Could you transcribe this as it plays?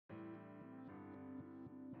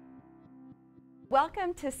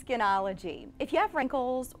Welcome to Skinology. If you have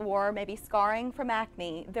wrinkles or maybe scarring from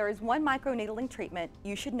acne, there is one microneedling treatment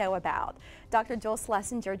you should know about. Dr. Joel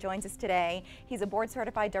Schlessinger joins us today. He's a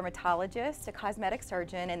board-certified dermatologist, a cosmetic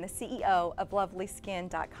surgeon, and the CEO of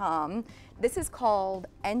LovelySkin.com. This is called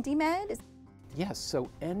EndyMed. Yes, so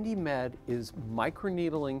EndyMed is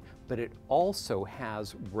microneedling, but it also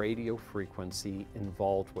has radiofrequency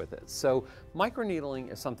involved with it. So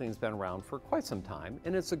microneedling is something that's been around for quite some time,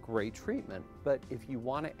 and it's a great treatment. But if you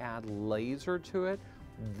want to add laser to it,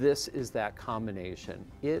 this is that combination.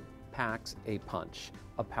 It packs a punch,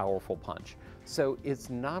 a powerful punch. So it's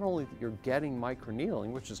not only that you're getting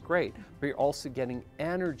microneedling, which is great, but you're also getting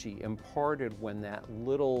energy imparted when that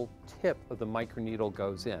little tip of the microneedle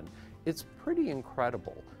goes in. It's pretty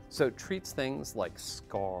incredible. So it treats things like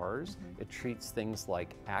scars, it treats things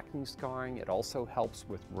like acne scarring, it also helps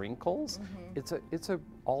with wrinkles. It's a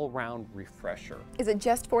all-around refresher. Is it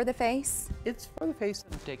just for the face? It's for the face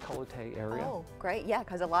and décolleté area. Oh, great, yeah,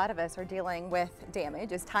 because a lot of us are dealing with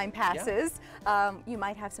damage as time passes. Yeah. You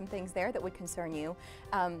might have some things there that would concern you.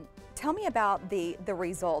 Tell me about the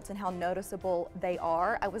results and how noticeable they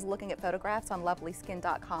are. I was looking at photographs on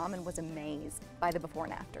LovelySkin.com and was amazed by the before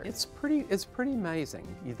and after. It's pretty amazing.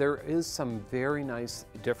 There is some very nice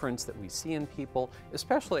difference that we see in people,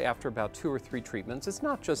 especially after about 2 or 3 treatments. It's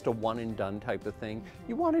not just a one and done type of thing.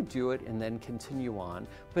 You want to do it and then continue on,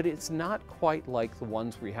 but it's not quite like the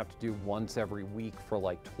ones where you have to do once every week for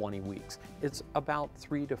like 20 weeks. It's about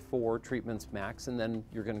 3 to 4 treatments max, and then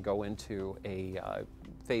you're going to go into a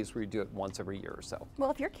phase where you do it once every year or so.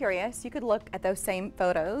 Well, if you're curious, you could look at those same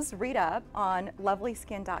photos, read up on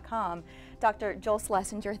LovelySkin.com. Dr. Joel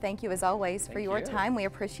Schlessinger, thank you as always for your time. We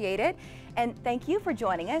appreciate it. And thank you for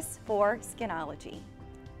joining us for Skinology.